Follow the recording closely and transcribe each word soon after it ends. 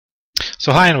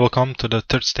So hi and welcome to the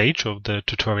third stage of the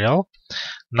tutorial.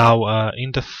 Now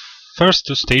in the first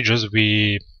two stages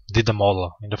we did the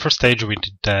model. In the first stage we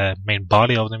did the main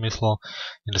body of the missile.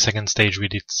 In the second stage we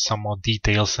did some more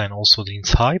details and also the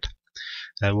inside,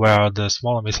 where are the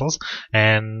smaller missiles.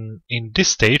 And in this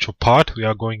stage or part we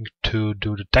are going to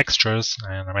do the textures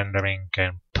and rendering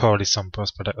and probably some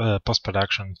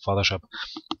post-production Photoshop.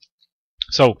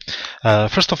 So,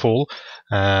 first of all,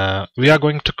 we are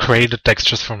going to create the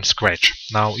textures from scratch.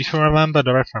 Now, if you remember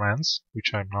the reference,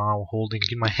 which I'm now holding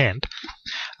in my hand,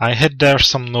 I had there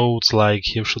some notes like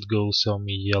here should go some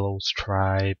yellow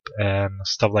stripe and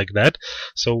stuff like that.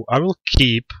 So I will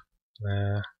keep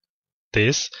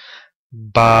this,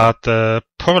 but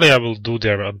probably I will do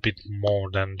there a bit more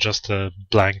than just a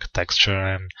blank texture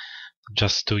and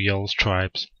just two yellow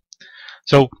stripes.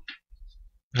 So,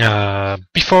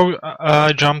 before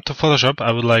I jump to Photoshop,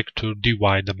 I would like to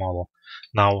divide the model.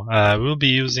 Now, we'll be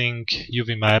using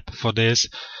UV map for this,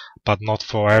 but not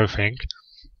for everything.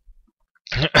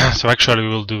 So actually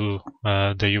we'll do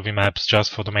the UV maps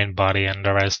just for the main body, and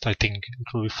the rest I think it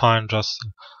will be fine just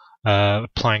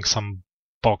applying some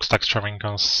box texturing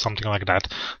or something like that.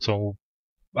 So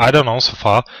I don't know so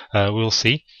far, we'll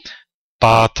see.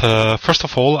 But first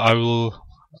of all I will,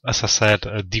 as I said,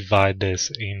 divide this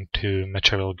into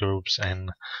material groups and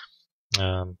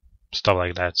stuff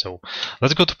like that. So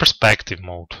let's go to perspective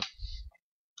mode.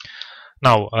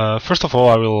 Now, first of all,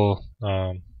 I will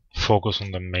focus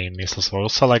on the main missile. So I'll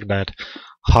select that,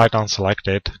 hide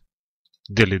unselected,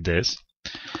 delete this,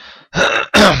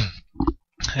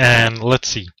 and let's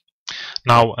see.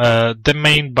 Now, the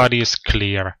main body is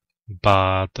clear,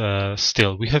 but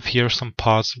still, we have here some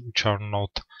parts which are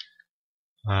not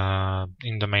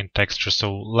in the main texture.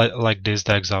 So like this,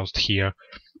 the exhaust here,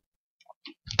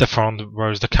 the front,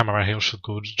 whereas the camera here should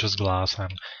go just glass,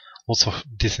 and also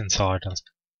this inside, and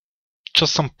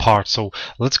just some parts. So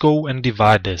let's go and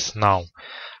divide this. Now,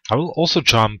 I will also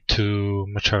jump to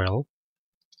material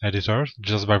editor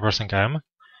just by pressing M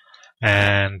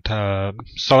and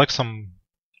select some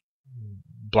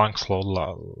blank slot,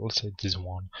 let's say this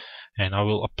one, and I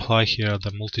will apply here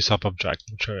the multi-sub object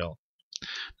material.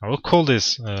 I will call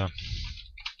this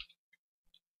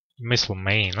missile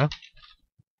main,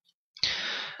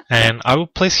 and I will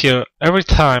place here every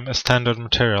time a standard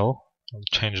material. I'll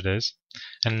change this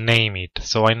and name it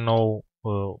so I know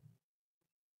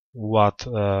what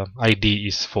ID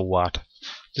is for what.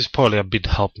 This probably a bit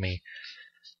help me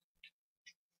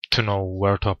to know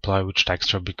where to apply which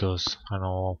texture, because I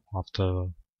know after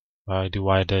I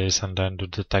divide this and then do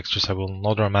the textures I will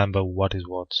not remember what is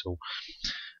what. So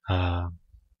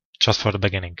just for the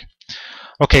beginning.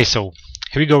 Okay, so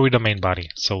here we go with the main body.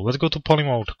 So let's go to poly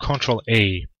mode, Control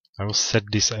A. I will set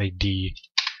this ID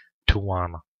to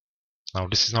 1. Now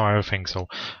this is now everything, so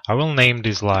I will name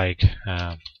this like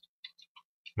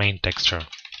main texture.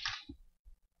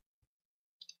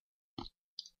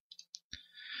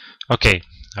 Okay,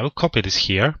 I will copy this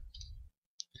here,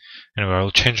 and I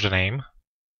will change the name,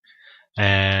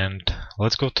 and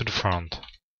let's go to the front.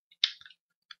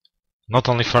 Not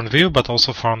only front view, but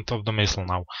also front of the missile.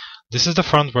 Now, this is the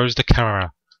front, where is the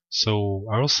camera? So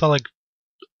I will select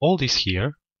all these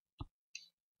here,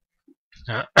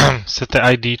 set the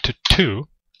ID to 2,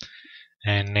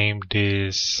 and name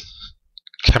this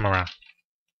camera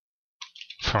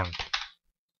front.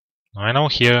 Now I know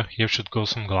here should go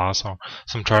some glass or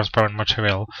some transparent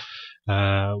material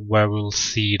where we'll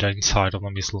see the inside of the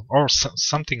missile, or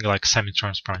something like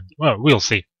semi-transparent. Well, we'll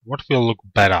see what will look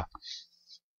better.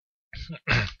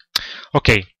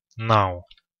 Okay, now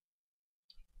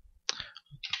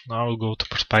I'll go to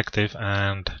perspective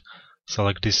and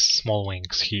select these small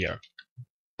wings here,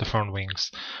 the front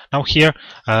wings. Now here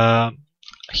I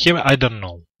don't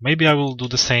know. Maybe I will do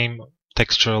the same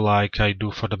texture like I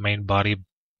do for the main body.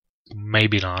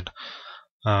 Maybe not.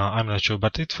 I'm not sure,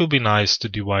 but it will be nice to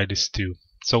divide these two.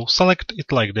 So select it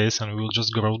like this, and we will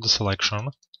just grow the selection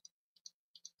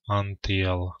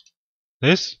until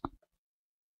this,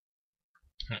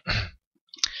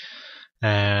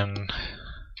 and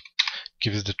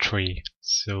give it the 3.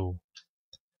 So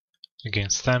again,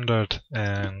 standard,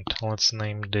 and let's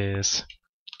name this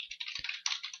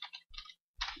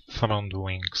front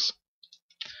wings.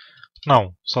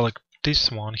 Now select this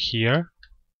one here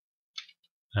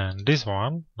and this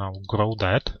one. Now grow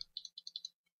that.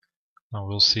 Now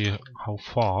we'll see how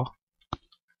far.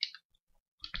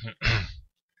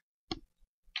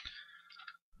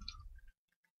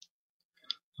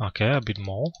 Okay, a bit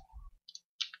more.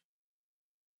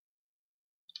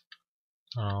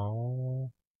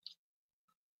 Oh,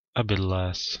 a bit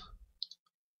less.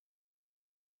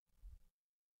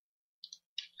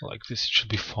 Like this, it should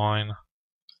be fine.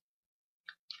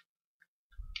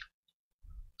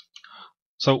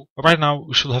 So right now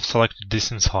we should have selected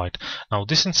this inside. Now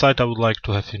this inside I would like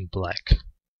to have in black,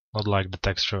 not like the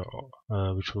texture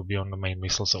which will be on the main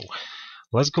missile. So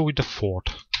let's go with the fort.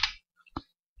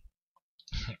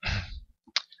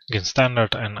 Again,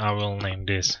 standard, and I will name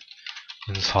this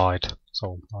inside.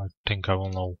 So I think I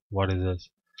will know what it is.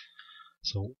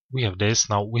 So we have this.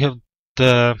 Now we have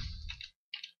the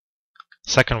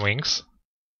second wings,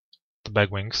 the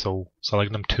back wings. So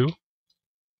select them too.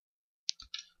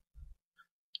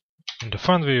 In the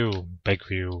front view, back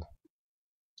view.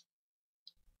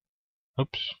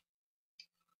 Oops.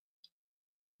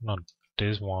 Not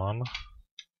this one.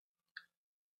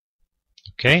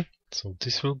 Okay, so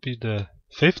this will be the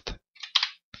fifth.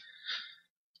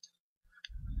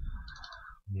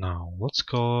 Now let's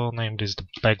go name this the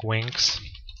back wings.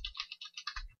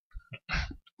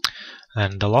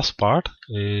 And the last part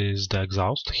is the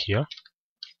exhaust here.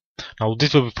 Now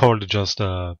this will be probably just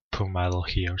a pure metal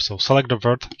here. So select the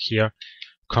word here,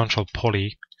 Control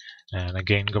Poly, and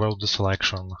again grow the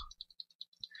selection.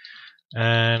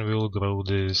 And we will grow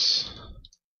this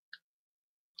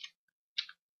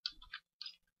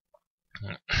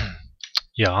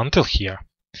yeah, until here.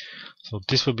 So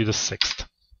this will be the sixth.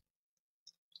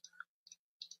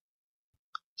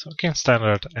 So again,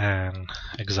 standard and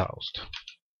exhaust.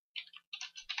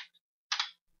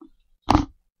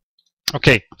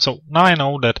 Okay, so now I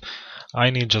know that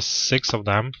I need just 6 of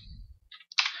them,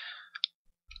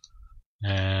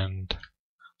 and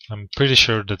I'm pretty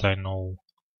sure that I know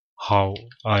how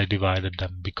I divided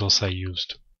them because I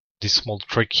used this small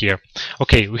trick here.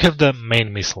 Okay, we have the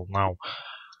main missile now.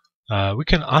 We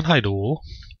can unhide all.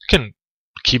 We can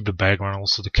keep the background,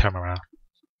 also the camera.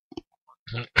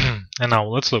 And now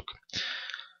let's look.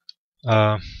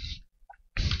 All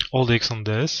the X on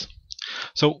this.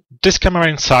 So this camera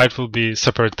inside will be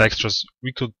separate textures.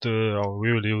 We could or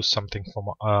we will use something from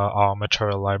our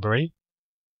material library.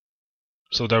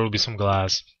 So there will be some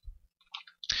glass,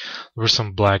 there's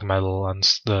some black metal and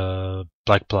the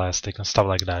black plastic and stuff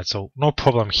like that. So no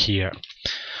problem here.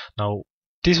 Now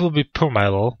this will be pure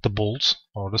metal, the bolts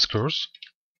or the screws.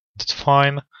 That's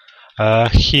fine.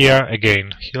 Here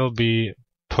again, he'll be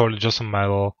purely just some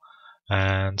metal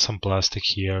and some plastic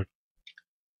here,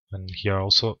 and here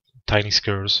also tiny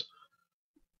screws.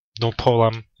 No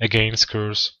problem. Again,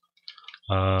 screws.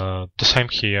 The same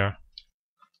here.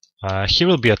 Here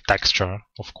will be a texture,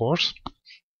 of course,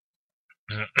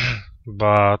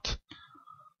 but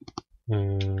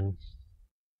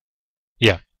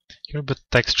yeah, here will be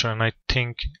texture, and I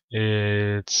think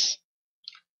it's.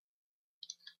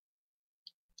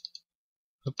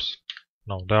 Oops.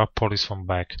 No, there are polys from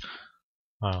back.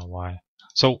 I don't know why.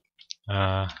 So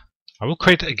I will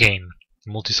create again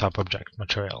multi-sub object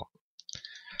material.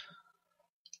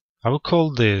 I will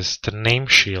call this the name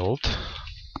shield.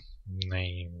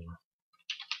 Name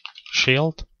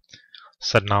shield.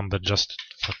 Set number just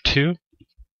for 2.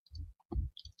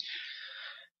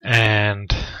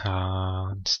 And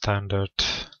standard,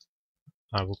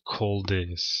 I will call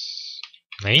this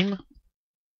name.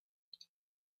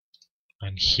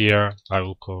 And here I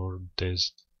will call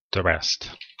this the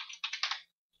rest.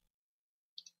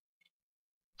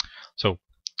 So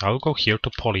I will go here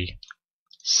to poly,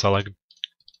 select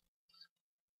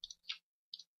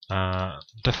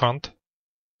the front,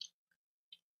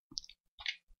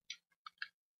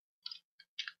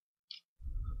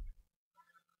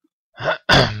 I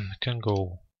can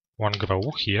go one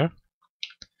grow here.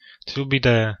 It will be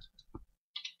the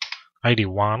ID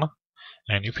 1,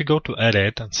 and if we go to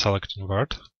edit and select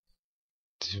invert,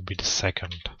 this will be the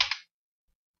second.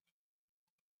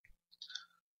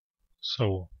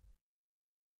 So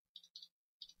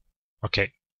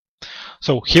okay,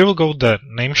 so here will go the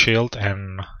name shield,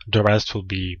 and the rest will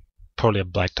be probably a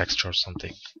black texture or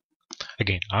something.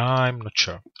 Again, I'm not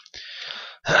sure.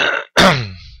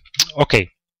 Okay,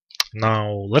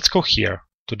 now let's go here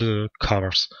to the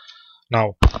covers.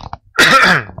 Now,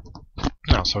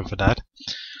 no, sorry for that.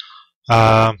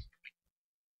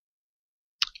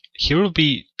 Here will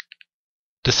be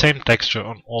the same texture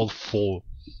on all 4.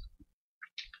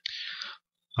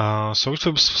 So it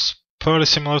will be fairly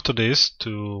similar to this.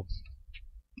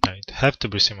 It have to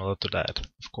be similar to that,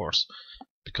 of course,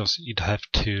 because it have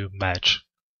to match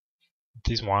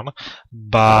this one.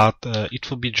 But it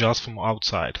will be just from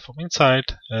outside. From inside,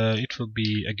 it will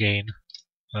be again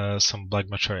some black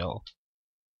material.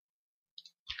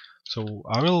 So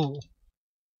I will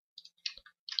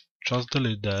just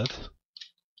delete that.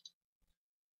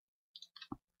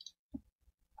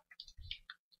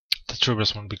 The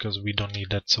previous one, because we don't need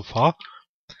that so far.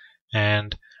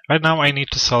 And Right now I need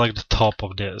to select the top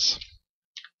of this.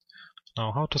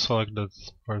 Now how to select that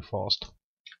very fast?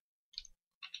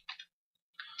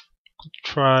 Could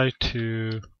try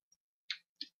to...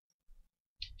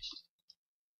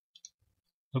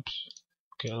 Oops.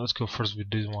 Okay, let's go first with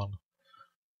this one.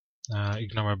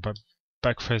 Ignore my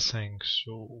back facing,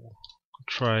 so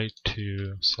try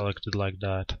to select it like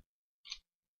that.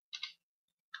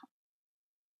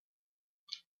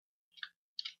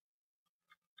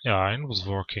 Yeah, it was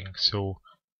working, so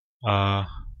more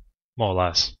or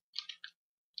less.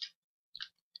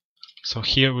 So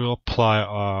here we'll apply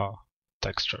our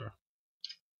texture.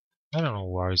 I don't know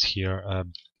why it's here.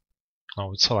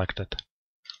 No, it's selected,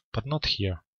 but not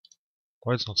here.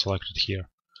 Why it's not selected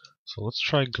here? So let's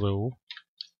try grow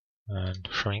and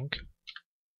shrink.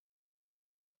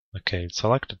 Okay, it's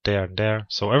selected there and there.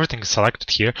 So everything is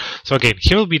selected here. So again,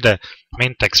 here will be the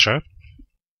main texture.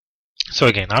 So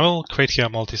again, I will create here a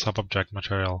multi-sub-object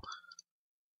material.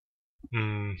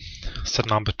 Set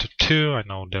number to 2. I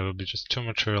know there will be just 2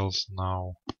 materials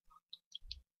now.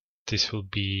 This will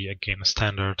be again a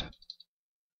standard.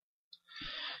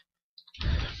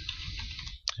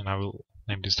 And I will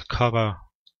name this the cover.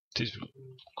 This will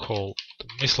call the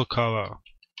missile cover.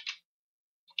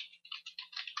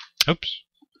 Oops.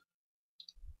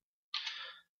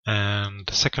 And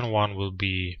the second one will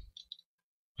be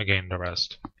again the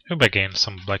rest. Will be again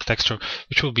some black texture,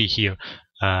 which will be here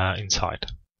inside.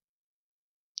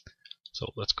 So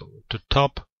let's go to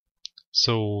top.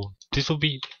 So this will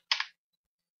be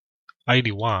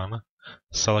ID 1,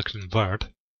 select invert,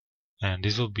 and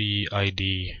this will be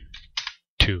ID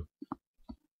 2.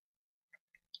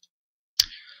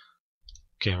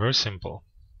 Okay, very simple.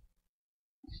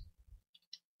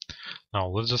 Now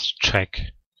let's just check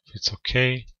if it's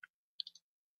okay.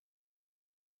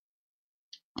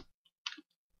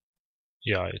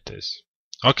 Yeah, it is.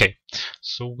 Okay,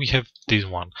 so we have this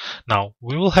one. Now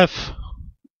we will have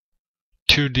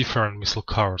 2 different missile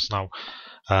covers. Now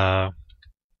there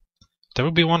will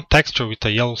be one texture with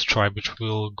a yellow stripe which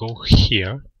will go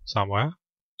here somewhere.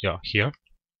 Yeah, here.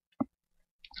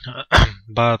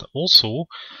 But also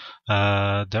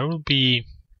there will be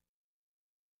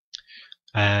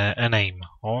a name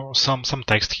or some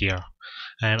text here,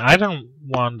 and I don't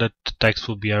want that the text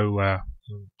will be everywhere.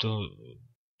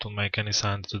 To make any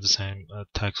sense, that the same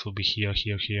text will be here,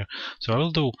 here, here. So I will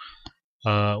do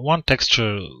one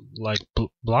texture like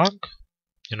blank,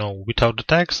 you know, without the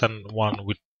text, and one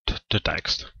with the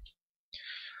text.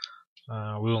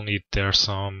 We will need there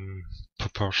some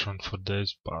proportion for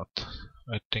this, but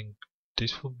I think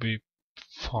this will be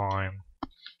fine.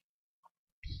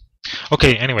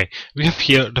 Okay, anyway, we have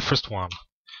here the first one.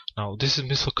 Now this is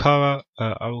missile cover.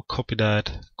 I will copy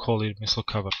that, call it missile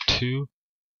cover 2.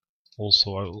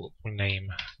 Also, I will rename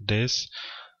this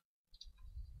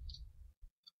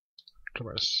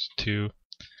traverse 2,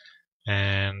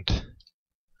 and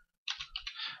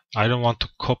I don't want to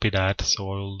copy that, so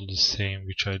I will do the same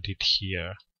which I did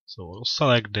here. So I will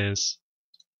select this,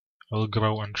 I will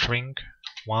grow and shrink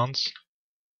once.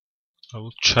 I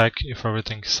will check if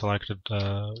everything is selected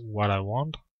what I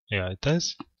want. Yeah, it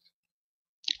is.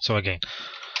 So again,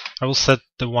 I will set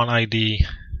the one ID,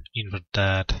 invert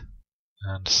that,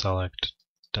 and select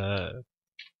the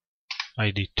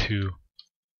ID 2.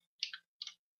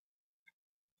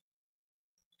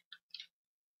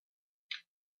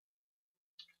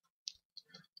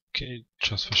 Okay,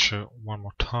 just for sure one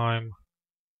more time.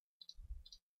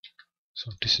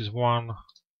 So this is 1,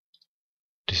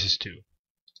 this is 2.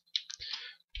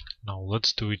 Now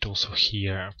let's do it also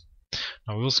here.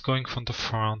 Now we're also going from the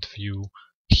front view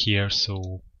here,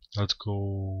 so let's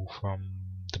go from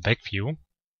the back view.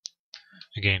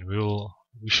 Again,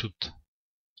 we should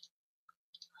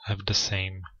have the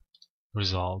same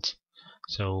results.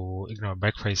 So ignore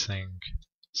back facing,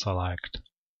 select,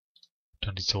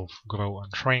 turn this off, grow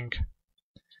and shrink,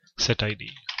 set ID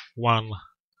 1.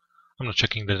 I'm not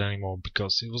checking that anymore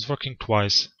because it was working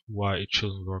twice. Why it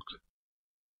shouldn't work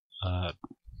the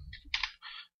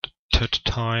third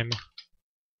time?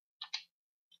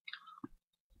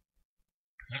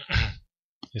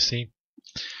 You see?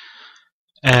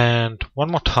 And one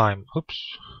more time.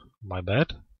 Oops, my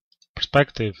bad.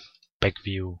 Perspective, back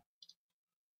view,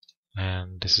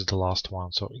 and this is the last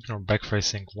one. So ignore back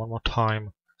facing one more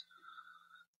time.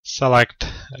 Select,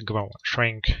 grow and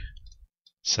shrink,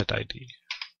 set ID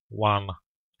 1,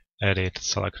 edit,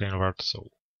 select invert.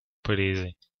 So pretty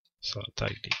easy. Set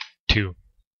ID 2.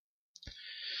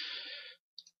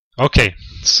 Okay,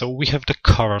 so we have the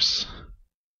covers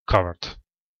covered.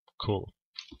 Cool.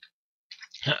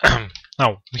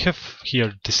 Now we have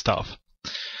here this stuff.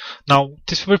 Now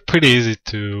this will be pretty easy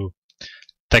to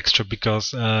texture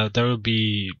because there will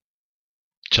be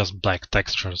just black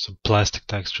textures and plastic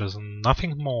textures and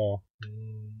nothing more.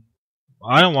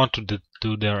 I don't want to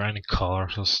do there any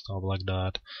colors or stuff like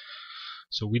that,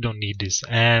 so we don't need this.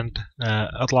 And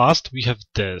at last we have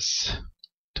this.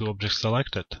 2 objects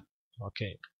selected.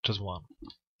 Okay, just one.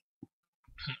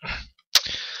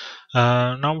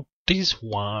 Now this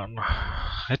one,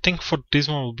 I think for this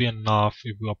one will be enough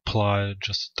if we apply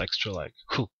just a texture like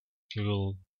we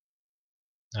will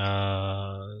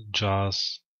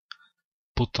just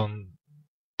put on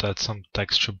that some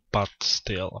texture, but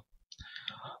still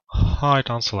hide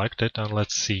unselected. And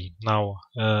let's see now.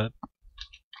 I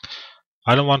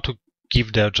don't want to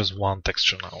give there just one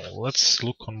texture now. Let's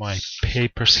look on my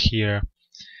papers here.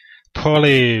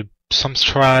 Probably some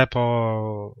stripe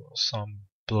or some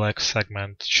black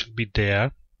segment should be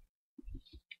there.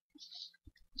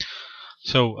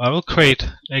 So I will create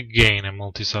again a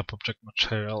multi-sub object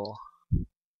material.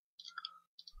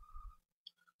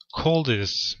 Call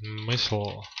this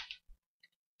missile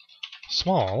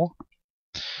small,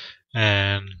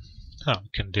 and we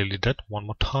can delete that one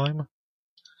more time.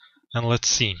 And let's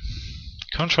see.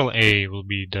 Control A will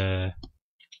be the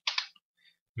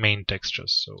main texture,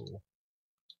 so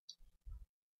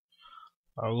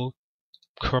I will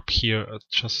crop here at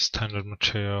just a standard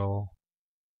material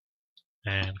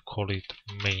and call it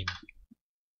main.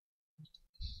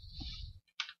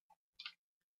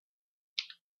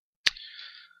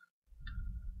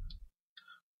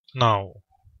 Now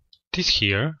this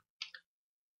here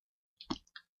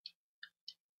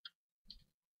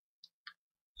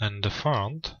and the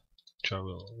font, which I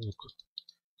will look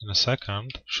in a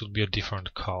second, should be a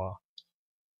different color.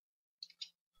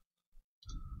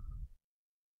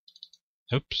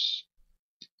 Oops.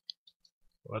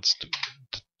 Let's do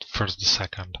first the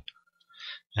second.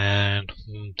 And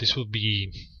this will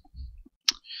be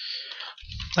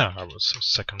I will say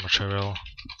second material.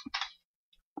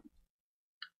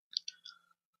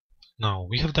 Now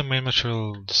we have the main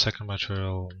material, the second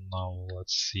material. Now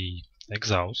let's see,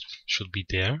 exhaust should be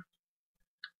there.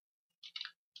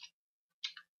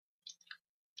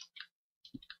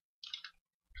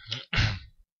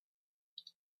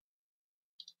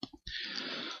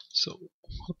 So,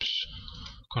 oops,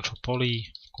 Control Poly,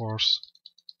 of course.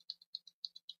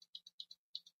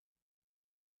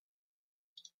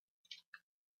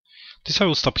 This I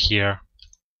will stop here.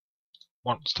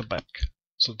 One step back.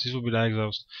 So this will be the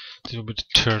exhaust. This will be the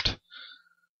third.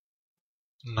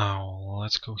 Now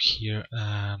let's go here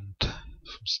and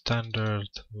from standard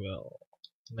we'll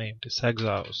name this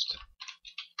exhaust.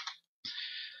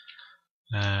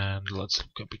 And let's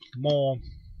look a bit more.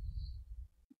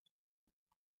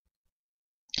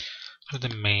 The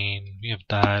main, we have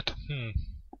that.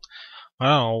 I don't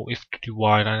know if to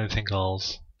divide anything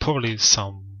else. Probably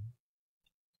some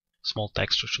small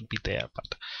texture should be there,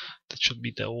 but that should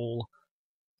be the whole.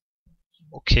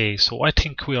 Okay, so I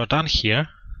think we are done here.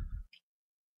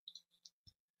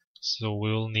 So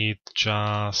we will need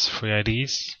just 3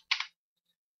 IDs.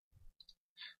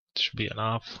 It should be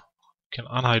enough. We can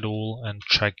unhide all and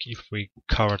check if we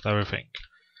covered everything.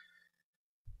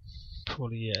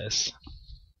 Probably yes.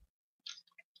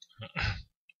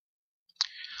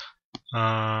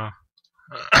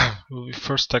 We'll be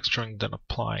first texturing, then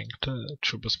applying the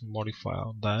Trubus modifier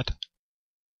on that,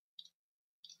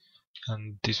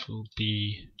 and this will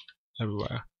be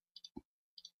everywhere.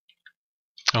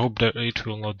 I hope that it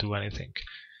will not do anything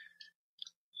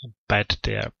bad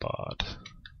there, but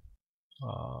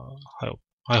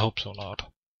I hope so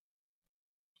not.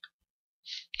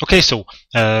 Okay, so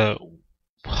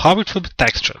how it will be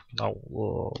textured now.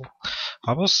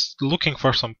 I was looking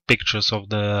for some pictures of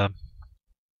the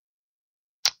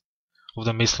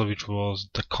missile, which was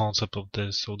the concept of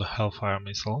this, so the Hellfire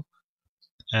missile,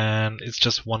 and it's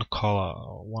just one color,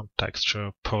 one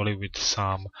texture, probably with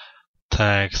some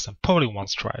text and probably one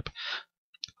stripe.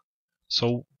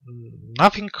 So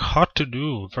nothing hard to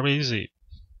do, very easy.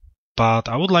 But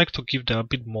I would like to give them a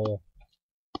bit more.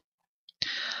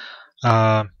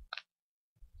 I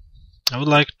would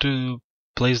like to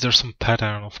place there some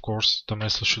pattern. Of course, the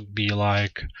missile should be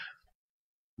like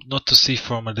not to see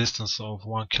from a distance of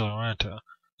 1 kilometer,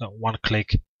 no, 1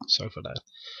 click. Sorry for that.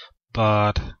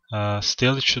 But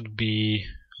still, it should be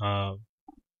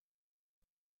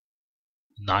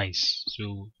nice.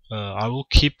 So I will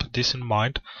keep this in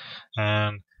mind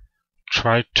and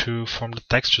try to form the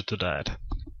texture to that.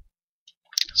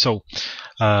 So,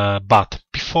 but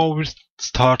before we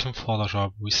start in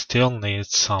Photoshop, we still need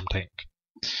something.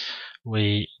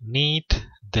 We need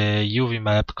the UV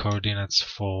map coordinates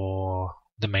for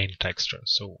the main texture.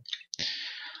 So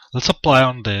let's apply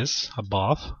on this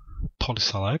above.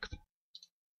 polyselect,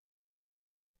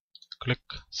 click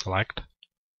select,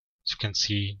 as you can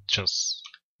see just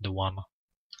the one,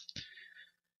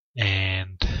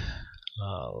 and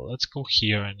let's go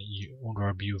here and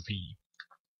grab UV.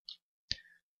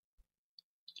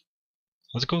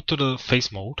 Let's go to the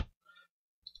face mode,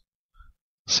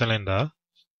 cylinder,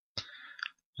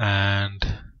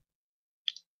 and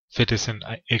fit this in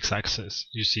x-axis.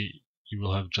 You see, you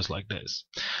will have just like this.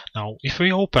 Now, if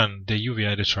we open the UV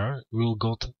editor, we will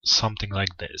get something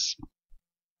like this.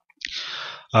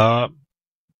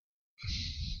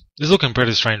 It's looking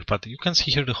pretty strange, but you can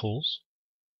see here the holes.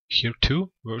 Here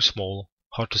too, very small,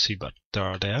 hard to see, but they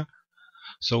are there.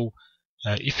 So,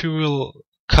 if you will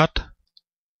cut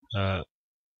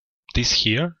this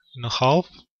here in half,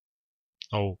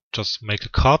 or just make a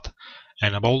cut,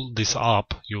 and about this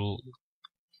up, you'll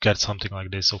get something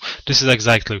like this. So this is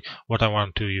exactly what I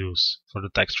want to use for the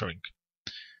texturing.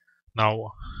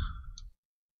 Now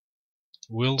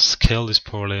we'll scale this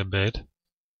poly a bit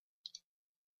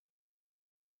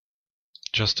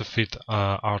just to fit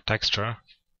our texture.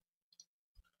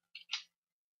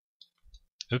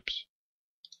 Oops.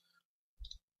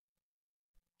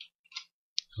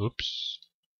 Oops.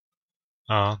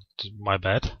 My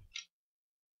bad.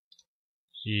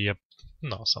 Yep.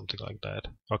 No, something like that.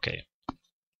 Okay.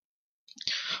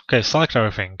 Okay, select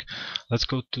everything. Let's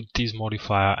go to this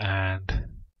modifier and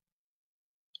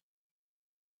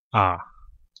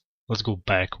let's go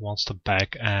back, one step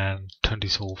back, and turn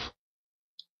this off.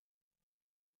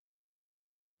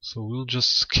 So we'll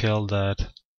just scale that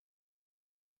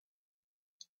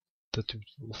it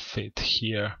will fit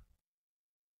here.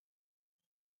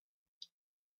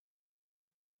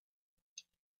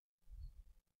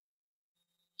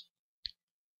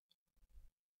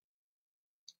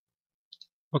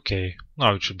 Okay,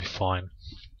 now it should be fine.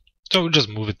 So we'll just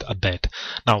move it a bit.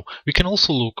 Now we can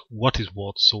also look what is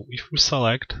what. So if we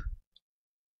select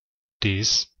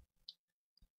this,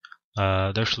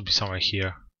 there should be somewhere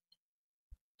here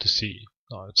to see.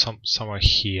 No, it's somewhere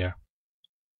here.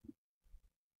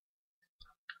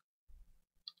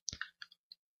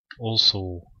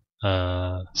 Also,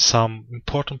 some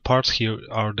important parts here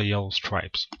are the yellow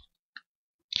stripes.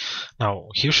 Now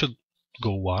here should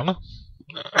go one.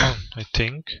 I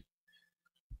think.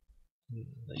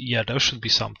 Yeah, there should be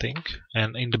something,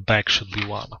 and in the back should be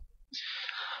one.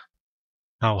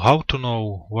 Now, how to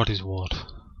know what is what?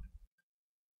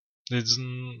 It's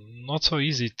not so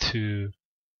easy to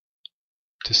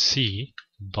see,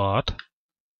 but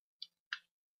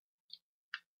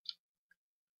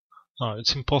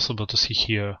it's impossible to see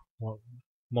here, more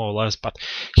or less. But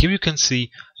here you can see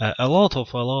a lot of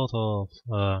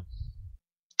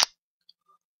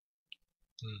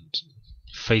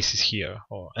faces here,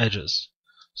 or edges.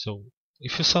 So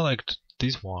if you select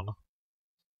this one,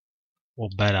 or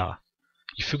better,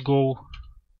 if you go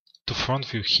to front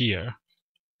view here,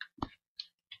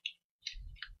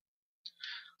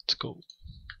 let's go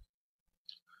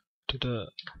to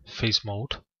the face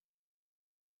mode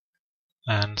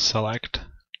and select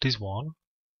this one,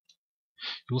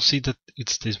 you'll see that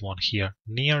it's this one here,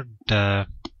 near the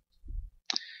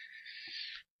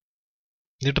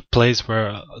place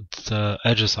where the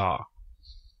edges are.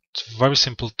 It's very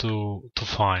simple to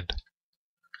find,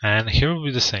 and here will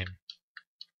be the same.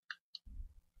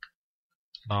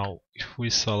 Now if we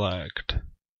select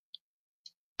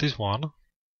this one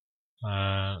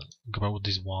and grab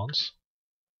these ones,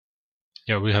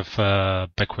 yeah, we have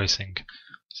back racing,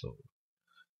 so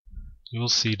you will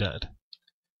see that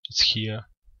it's here.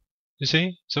 You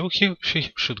see? So here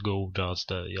should go just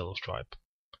the yellow stripe.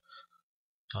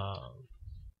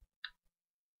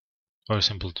 Very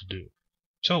simple to do.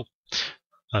 So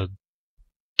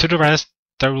to the rest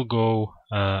there will go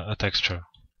a texture.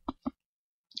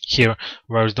 Here,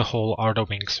 where is the whole are the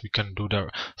wings, we can do there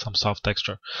some soft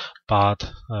texture,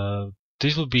 but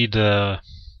this will be the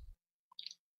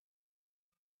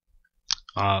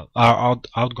our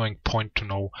outgoing point to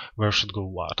know where should go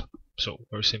what. So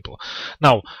very simple.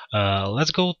 Now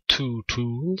let's go to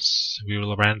tools. We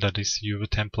will render this UV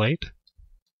template.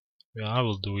 Yeah, I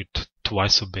will do it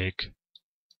twice so big.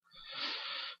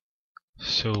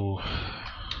 So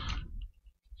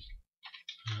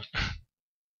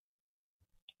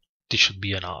this should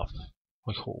be enough,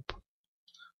 I hope.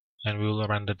 And we will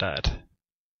render that. It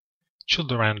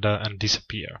should render and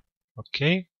disappear.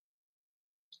 Okay.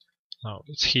 Now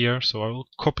it's here, so I will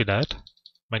copy that.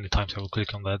 Many times I will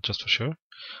click on that just for sure.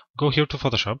 Go here to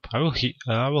Photoshop.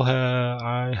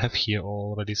 I have here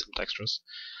already some textures.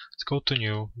 Let's go to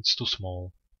new. It's too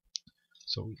small,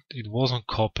 so it wasn't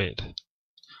copied.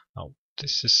 Now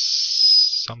this is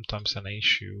sometimes an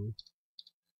issue.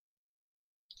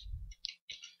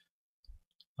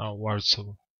 Oh, word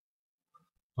so.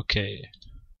 Okay.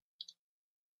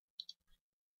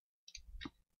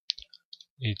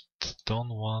 It don't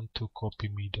want to copy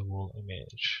me the whole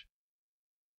image.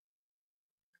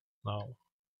 Now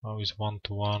is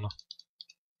 1-to-1.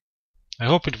 I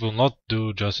hope it will not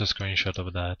do just a screenshot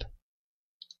of that.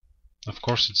 Of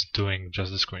course it's doing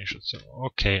just a screenshot. So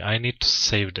okay, I need to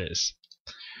save this.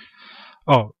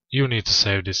 Oh, you need to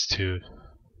save this too.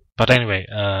 But anyway,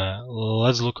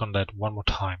 let's look on that one more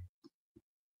time.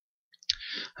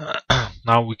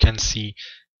 Now we can see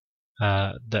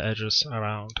the edges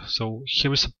around. So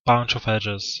here is a bunch of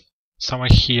edges. Somewhere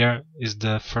here is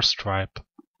the first stripe.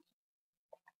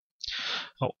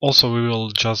 Also, we will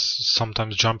just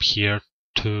sometimes jump here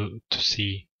to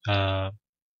see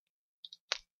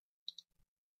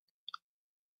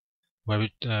where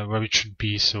it should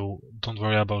be. So don't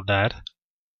worry about that.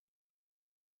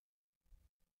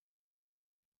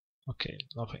 Okay,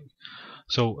 nothing.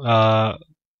 So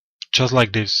just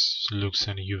like this looks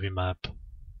in a UV map.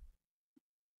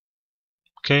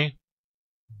 Okay,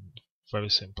 very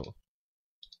simple.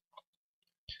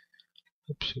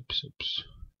 Oops.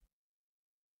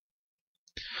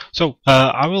 So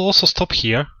I will also stop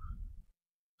here.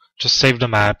 Just save the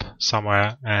map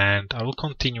somewhere, and I will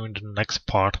continue in the next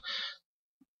part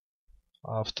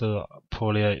after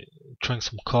probably drink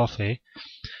some coffee.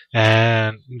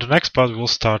 And in the next part we'll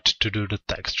start to do the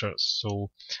textures.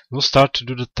 So we'll start to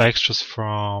do the textures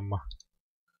from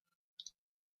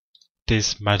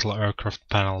these metal aircraft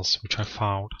panels which I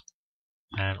found,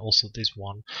 and also this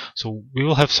one. So we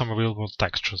will have some real world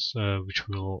textures which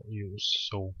we'll use.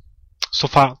 So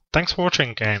far, thanks for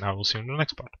watching, and I will see you in the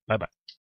next part. Bye bye.